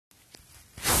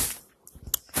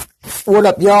What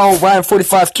up, y'all? Ryan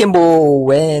 45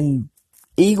 Kimball, and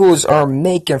Eagles are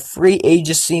making free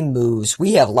agency moves.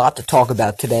 We have a lot to talk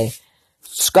about today.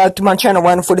 Subscribe to my channel,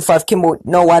 Ryan 45 Kimball.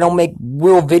 No, I don't make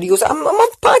real videos. I'm a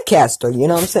podcaster, you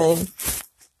know what I'm saying?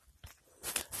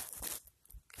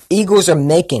 Eagles are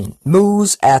making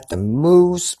moves after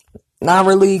moves. Not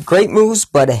really great moves,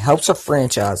 but it helps a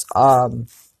franchise.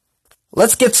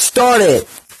 Let's get started.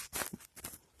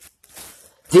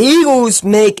 The Eagles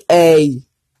make a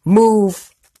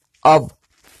move to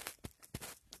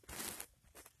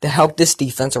help this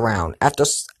defense around.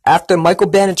 After Michael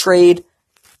Bennett trade,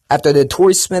 after the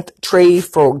Torrey Smith trade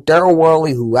for Daryl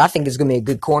Worley, who I think is going to be a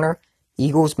good corner,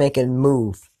 Eagles make a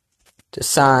move to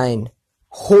sign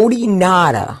Haloti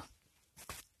Ngata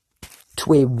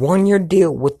to a one-year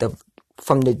deal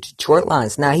from the Detroit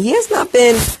Lions. Now, he has not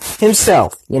been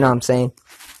himself, you know what I'm saying?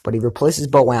 But he replaces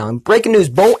Bo Allen. Breaking news,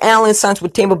 Bo Allen signs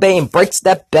with Tampa Bay and breaks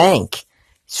that bank.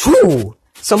 Whew,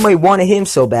 somebody wanted him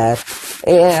so bad.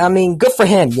 I mean, good for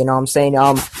him, you know what I'm saying?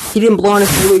 He didn't blow on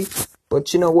his really,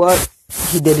 but you know what?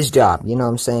 He did his job, you know what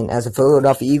I'm saying? As a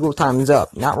Philadelphia Eagle, time's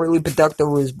up. Not really productive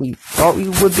as we thought we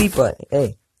would be, but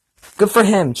hey, good for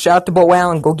him. Shout out to Bo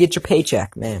Allen. Go get your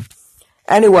paycheck, man.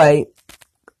 Anyway,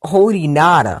 Haloti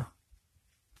Ngata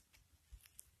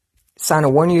signed a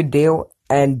one-year deal.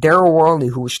 And Daryl Worley,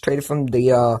 who was traded from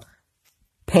the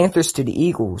Panthers to the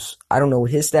Eagles, I don't know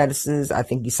what his status is. I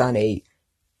think he signed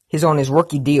he's on his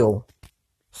rookie deal.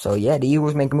 So yeah, the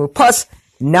Eagles make a move. Plus,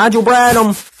 Nigel Bradham,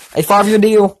 a 5-year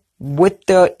deal with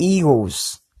the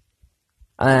Eagles.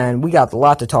 And we got a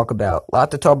lot to talk about. A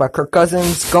lot to talk about. Kirk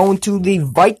Cousins going to the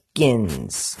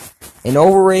Vikings. An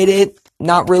overrated,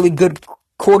 not really good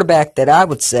quarterback that I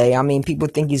would say. I mean, people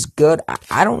think he's good.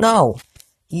 I don't know.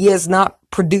 He has not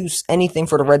produced anything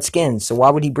for the Redskins, so why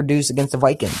would he produce against the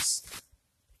Vikings?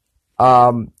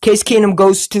 Case Keenum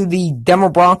goes to the Denver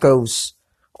Broncos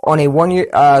on a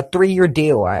 3-year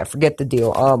deal. I forget the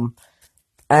deal.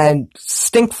 And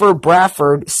Sam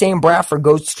Bradford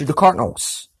goes to the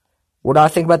Cardinals. What do I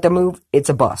think about that move? It's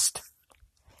a bust.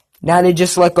 Now they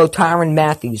just let go Tyrann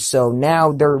Mathieu, so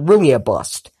now they're really a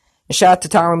bust. And shout out to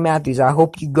Tyrann Mathieu. I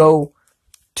hope you go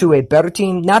to a better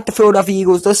team, not the Philadelphia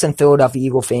Eagles. Listen, Philadelphia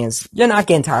Eagle fans, you're not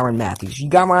getting Tyrann Mathieu. You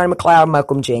got Ryan McLeod,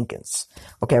 Malcolm Jenkins.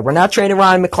 Okay, we're not trading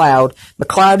Ryan McLeod.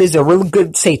 McLeod is a really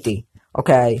good safety.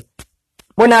 Okay,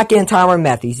 we're not getting Tyrann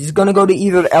Mathieu. He's going to go to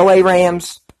either the LA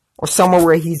Rams or somewhere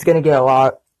where he's going to get a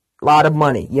lot of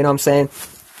money. You know what I'm saying?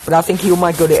 But I think he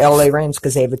might go to LA Rams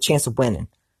because they have a chance of winning.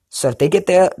 So if they get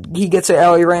there, he gets to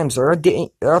LA Rams. They're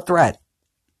a threat.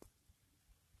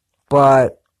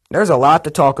 But there's a lot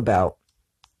to talk about.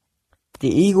 The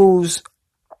Eagles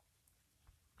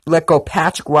let go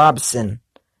Patrick Robinson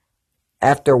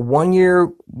after 1 year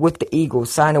with the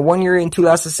Eagles. Signed a 1 year in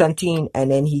 2017,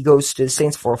 and then he goes to the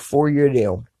Saints for a 4-year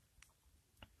deal.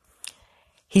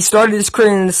 He started his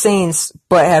career in the Saints,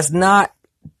 but has not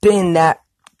been that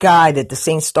guy that the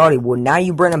Saints started with. Now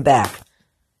you bring him back.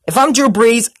 If I'm Drew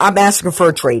Brees, I'm asking for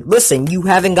a trade. Listen, you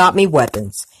haven't got me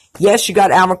weapons. Yes, you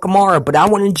got Alvin Kamara, but I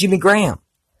wanted Jimmy Graham.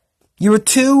 You were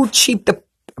too cheap to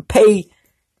pay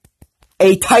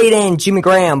a tight end, Jimmy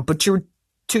Graham, but you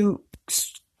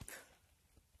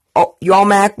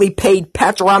automatically paid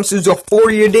Patrick Robinson a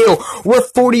 4-year deal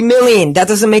worth $40 million. That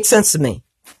doesn't make sense to me.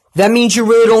 That means you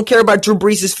really don't care about Drew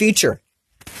Brees' future.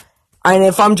 And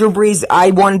if I'm Drew Brees,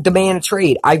 I want to demand a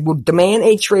trade. I will demand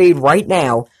a trade right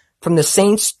now from the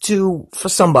Saints for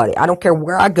somebody. I don't care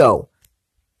where I go.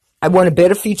 I want a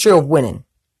better future of winning.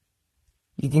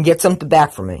 You can get something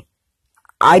back from me.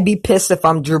 I'd be pissed if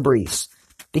I'm Drew Brees.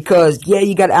 Because, yeah,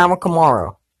 you got Alvin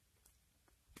Kamara.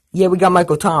 Yeah, we got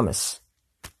Michael Thomas.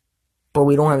 But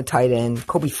we don't have a tight end.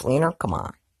 Coby Fleener? Come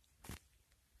on.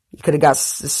 You could have got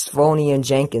Sivoni and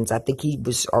Jenkins. I think he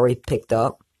was already picked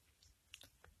up.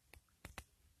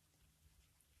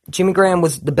 Jimmy Graham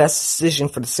was the best decision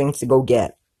for the Saints to go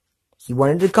get. He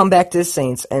wanted to come back to the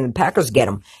Saints, and the Packers get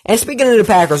him. And speaking of the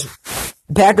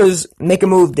Packers make a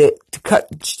move to cut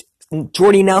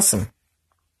Jordy Nelson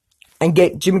and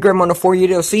get Jimmy Graham on a 4-year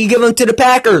deal. So you give him to the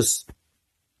Packers.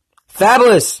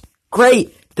 Fabulous.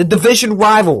 Great. The division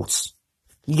rivals.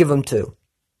 You give him to.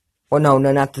 Well, no,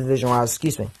 not the division rivals.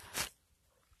 Excuse me.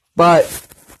 But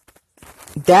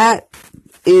that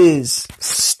is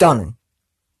stunning.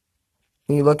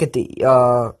 When you look at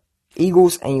the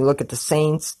Eagles and you look at the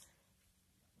Saints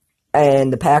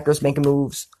and the Packers making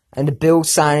moves and the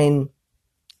Bills signing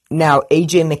now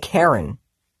A.J. McCarron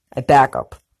at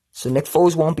backup. So Nick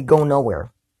Foles won't be going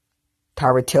nowhere.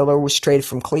 Tyrod Taylor was traded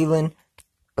from Cleveland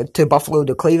to Buffalo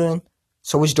to Cleveland.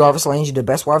 So was Jarvis Landry, the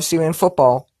best wide receiver in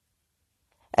football.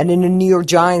 And then the New York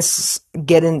Giants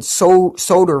getting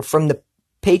Soder from the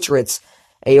Patriots,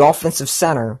 a offensive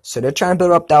center. So they're trying to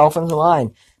build up that offensive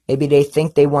line. Maybe they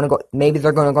think they want to go. Maybe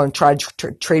they're going to go and try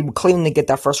to trade with Cleveland to get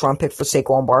that first round pick for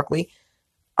Saquon Barkley.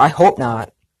 I hope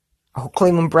not. I hope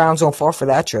Cleveland Browns don't fall for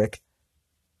that trick.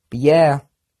 But yeah,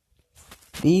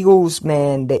 the Eagles,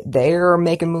 man, they're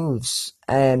making moves.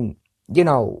 And, you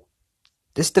know,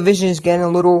 this division is getting a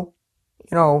little,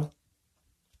 you know,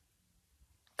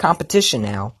 competition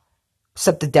now.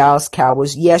 Except the Dallas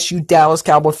Cowboys. Yes, you Dallas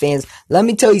Cowboy fans, let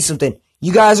me tell you something.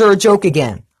 You guys are a joke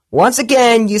again. Once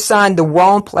again, you signed the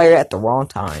wrong player at the wrong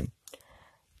time.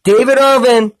 David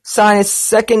Irvin signed his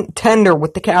second tender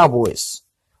with the Cowboys.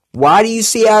 Why do you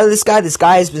see out of this guy? This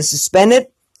guy has been suspended.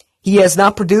 He has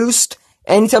not produced.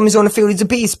 Anytime he's on the field, he's a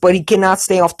beast, but he cannot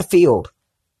stay off the field.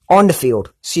 On the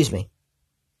field, excuse me.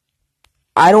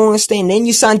 I don't understand. Then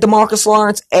you signed DeMarcus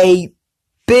Lawrence, a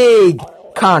big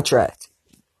contract.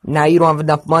 Now you don't have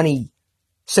enough money.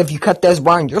 So if you cut Dez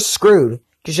Bryant, you're screwed.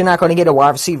 Because you're not going to get a wide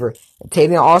receiver. And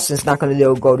Tavion Austin's not going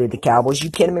to go to the Cowboys.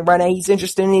 You kidding me right now? He's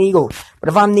interested in the Eagles. But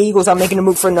if I'm the Eagles, I'm making a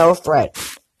move for no threat.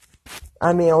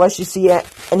 I mean, unless you see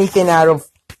anything out of,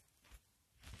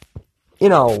 you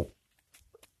know,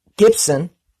 Gibson.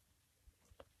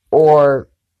 Or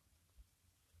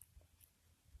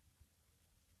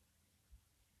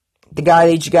the guy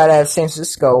that you got out of San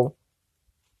Francisco.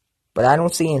 But I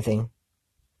don't see anything.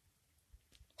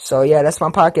 So yeah, that's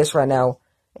my podcast right now.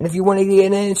 And if you want to get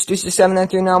in, introduce your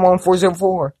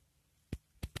 793-91404.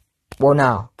 Well,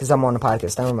 now, because I'm on the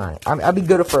podcast. Never mind. I'll be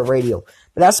good for a radio.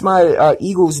 But that's my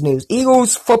Eagles news.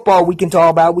 Eagles football we can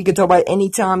talk about. We can talk about any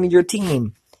time in your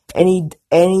team. Any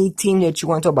team that you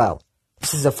want to talk about.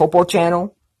 This is a football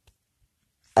channel.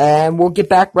 And we'll get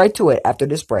back right to it after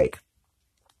this break.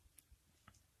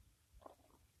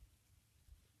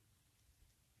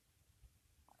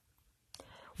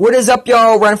 What is up,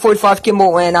 y'all? Ryan 45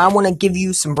 Kimball, and I want to give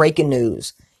you some breaking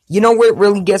news. You know what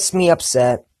really gets me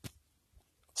upset?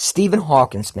 Stephen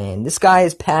Hawkins, man. This guy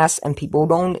has passed, and people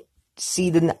don't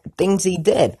see the things he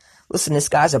did. Listen, this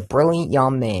guy's a brilliant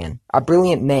young man. A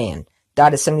brilliant man.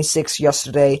 Died at 76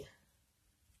 yesterday.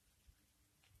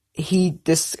 He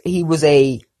was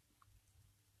a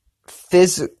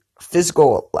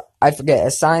physical, I forget,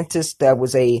 a scientist that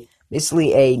was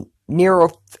basically a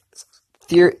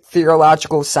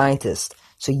theological scientist.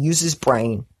 So he used his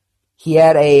brain. He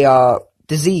had a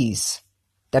disease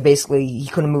that basically he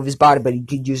couldn't move his body, but he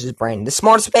could use his brain. The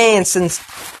smartest man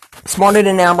smarter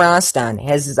than Albert Einstein.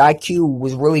 His IQ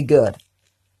was really good.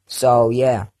 So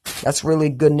yeah, that's really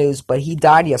good news. But he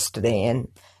died yesterday, and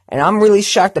I'm really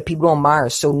shocked that people don't admire.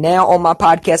 So now on my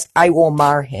podcast, I will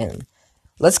admire him.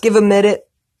 Let's give a minute.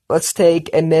 Let's take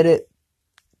a minute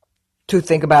to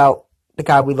think about the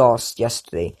guy we lost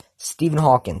yesterday. Stephen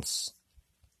Hawkins.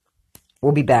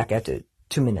 We'll be back after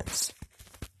 2 minutes.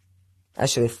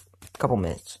 Actually, a couple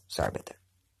minutes. Sorry about that.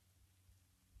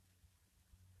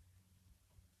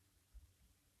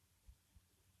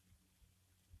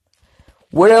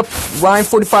 What up? Ryan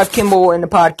 45 Kimball in the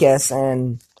podcast,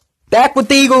 and back with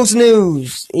the Eagles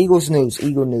news. Eagle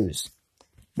news.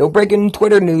 No breaking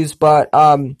Twitter news, but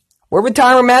where would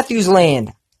Tyrann Mathieu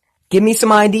land? Give me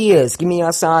some ideas. Give me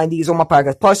some ideas on my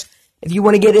podcast. Plus, if you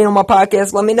want to get in on my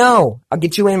podcast, let me know. I'll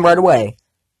get you in right away.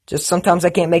 Just sometimes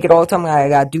I can't make it all the time. I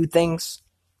gotta do things.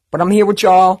 But I'm here with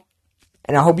y'all.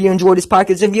 And I hope you enjoy this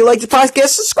podcast. If you like the podcast,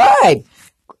 subscribe.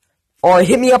 Or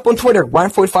hit me up on Twitter,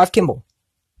 Ryan45Kimball.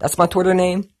 That's my Twitter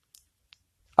name.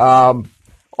 On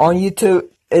YouTube,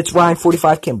 it's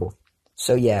Ryan45Kimball.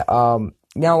 So yeah,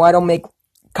 now I don't make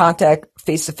contact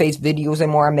face-to-face videos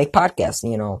anymore. I make podcasts,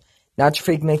 you know. Nitro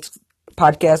Freak makes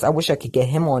podcast. I wish I could get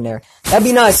him on there. That'd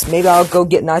be nice. Maybe I'll go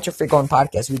get Nitro Freak on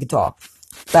podcast. We could talk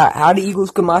about how the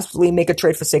Eagles could possibly make a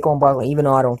trade for Saquon Barkley, even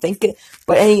though I don't think it.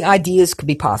 But any ideas could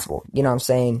be possible. You know what I'm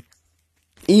saying?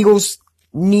 Eagles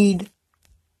need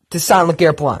to sign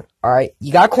LeGarrette Blount. Alright?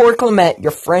 You got Corey Clement,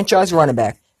 your franchise running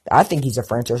back. I think he's a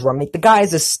franchise running back. The guy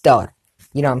is a stud.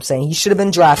 You know what I'm saying? He should have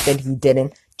been drafted. He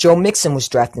didn't. Joe Mixon was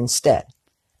drafted instead.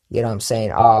 You know what I'm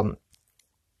saying?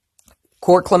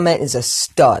 Corey Clement is a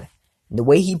stud. And the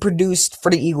way he produced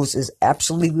for the Eagles is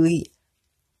absolutely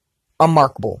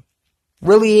unremarkable.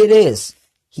 Really, it is.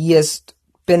 He has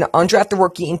been an undrafted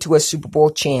rookie into a Super Bowl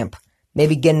champ.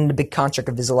 Maybe getting the big contract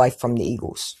of his life from the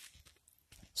Eagles.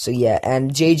 So yeah,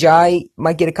 and J.J.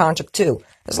 might get a contract too.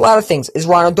 There's a lot of things. Is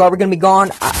Ronald Darby going to be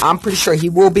gone? I'm pretty sure he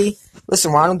will be.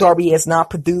 Listen, Ronald Darby has not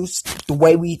produced the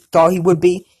way we thought he would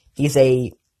be. He's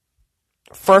a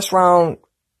first round,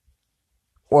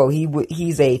 well,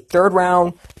 he's a third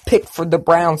round pick for the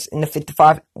Browns in the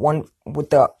 55 one with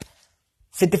the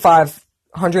 55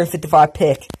 155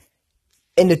 pick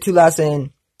in the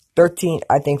 2013,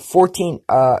 I think 15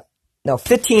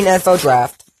 NFL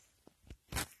draft.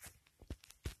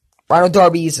 Ronald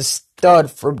Darby is a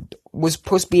stud was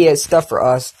supposed to be a stud for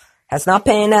us. Has not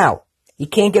panned out. He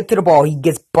can't get to the ball. He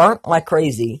gets burnt like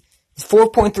crazy. His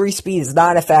 4.3 speed is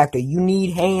not a factor. You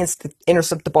need hands to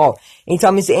intercept the ball.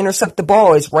 Anytime he's to intercept the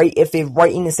ball, it's right if it's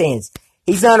right in his hands.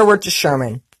 He's not a Richard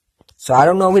Sherman. So I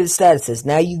don't know what his status is.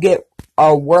 Now you get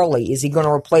Worley. Is he going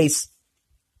to replace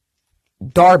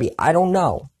Darby? I don't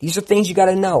know. These are things you got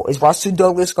to know. Is Rasul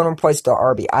Douglas going to replace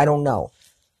Darby? I don't know.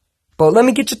 But let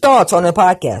me get your thoughts on the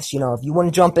podcast. If you want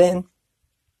to jump in,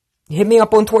 hit me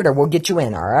up on Twitter. We'll get you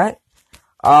in, alright?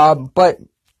 But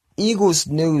Eagles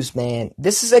news, man.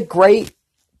 This is a great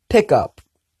pickup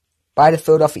by the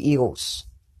Philadelphia Eagles.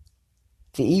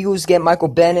 The Eagles get Michael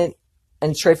Bennett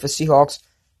and trade for Seahawks.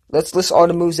 Let's list all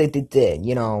the moves they did,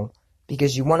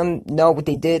 because you want to know what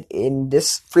they did in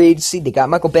this free agency. They got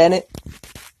Michael Bennett.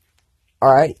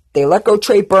 Alright. They let go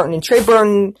Trey Burton, and Trey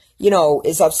Burton,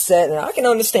 is upset, and I can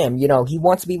understand, he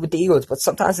wants to be with the Eagles, but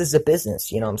sometimes it's a business,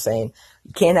 what I'm saying?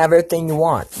 You can't have everything you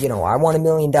want. I want $1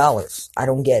 million. I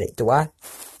don't get it, do I?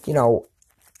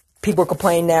 People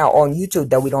complain now on YouTube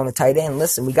that we don't have a tight end.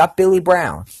 Listen, we got Billy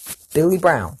Brown. Billy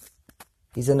Brown.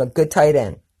 He's in a good tight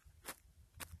end.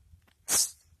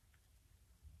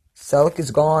 Selleck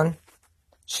is gone.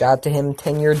 Shout out to him,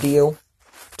 10-year deal.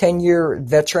 10-year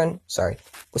veteran,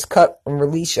 was cut and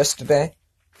released yesterday.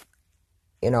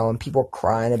 And people are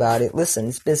crying about it. Listen,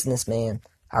 it's business, man.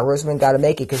 Howard Roseman got to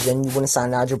make it, because then you wouldn't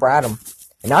sign Nigel Bradham.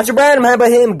 And Nigel Bradham, how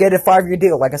about him get a 5-year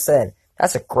deal, like I said.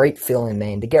 That's a great feeling,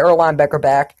 man. To get our linebacker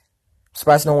back, I'm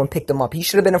surprised no one picked him up. He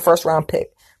should have been a first-round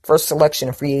pick. First selection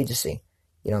in free agency.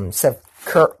 Instead of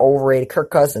Kirk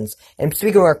Cousins. And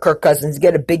speaking of Kirk Cousins,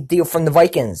 get a big deal from the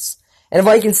Vikings. And the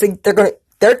Vikings think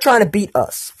they're trying to beat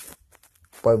us.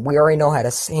 But we already know how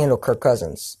to handle Kirk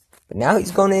Cousins. But now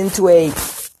he's going into a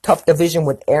tough division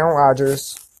with Aaron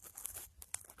Rodgers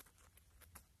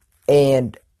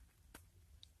and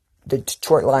the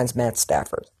Detroit Lions' Matt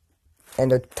Stafford.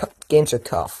 And the games are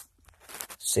tough.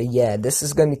 So yeah, this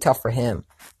is going to be tough for him.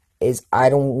 I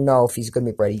don't know if he's going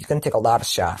to be ready. He's going to take a lot of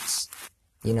shots.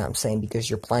 You know what I'm saying? Because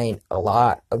you're playing a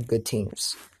lot of good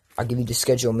teams. I'll give you the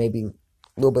schedule maybe a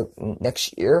little bit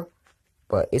next year.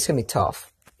 But it's going to be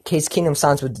tough. Case Keenum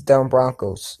signs with the Denver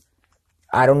Broncos.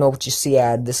 I don't know what you see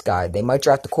out of this guy. They might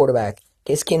draft the quarterback.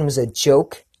 Case Keenum is a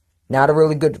joke. Not a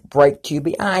really good, bright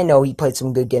QB. I know he played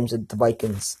some good games with the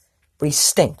Vikings. But he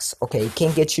stinks. Okay, he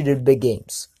can't get you to the big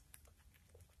games.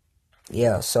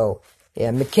 Yeah, so,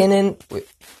 yeah, McKinnon,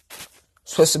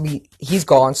 supposed to be, he's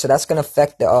gone, so that's going to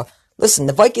affect the, listen,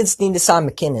 the Vikings need to sign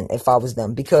McKinnon if I was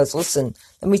them, because, listen,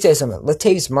 let me tell you something,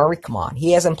 Latavius Murray, come on,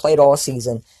 he hasn't played all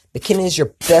season, McKinnon is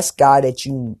your best guy that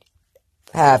you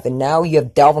have, and now you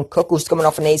have Dalvin Cook, who's coming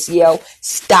off an ACL,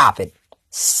 stop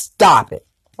it,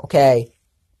 okay,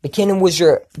 McKinnon was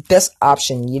your best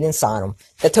option, you didn't sign him,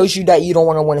 that tells you that you don't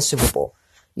want to win a Super Bowl,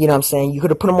 you know what I'm saying, you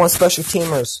could have put him on special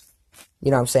teamers. You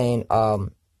know what I'm saying?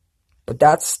 But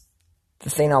that's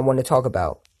the thing I want to talk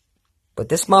about. But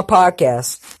this is my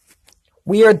podcast.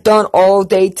 We are done all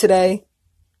day today.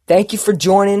 Thank you for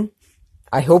joining.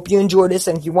 I hope you enjoyed this.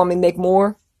 And if you want me to make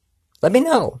more, let me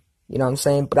know. You know what I'm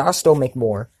saying? But I'll still make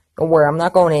more. Don't worry. I'm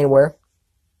not going anywhere.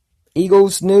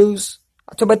 Eagles news.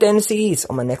 I'll talk about the NFC East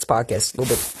on my next podcast. A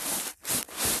little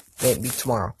bit. Maybe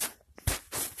tomorrow.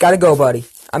 Gotta go, buddy.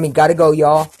 Gotta go,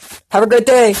 y'all. Have a great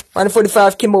day.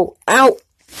 9:45, Kimball out.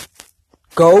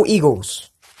 Go Eagles.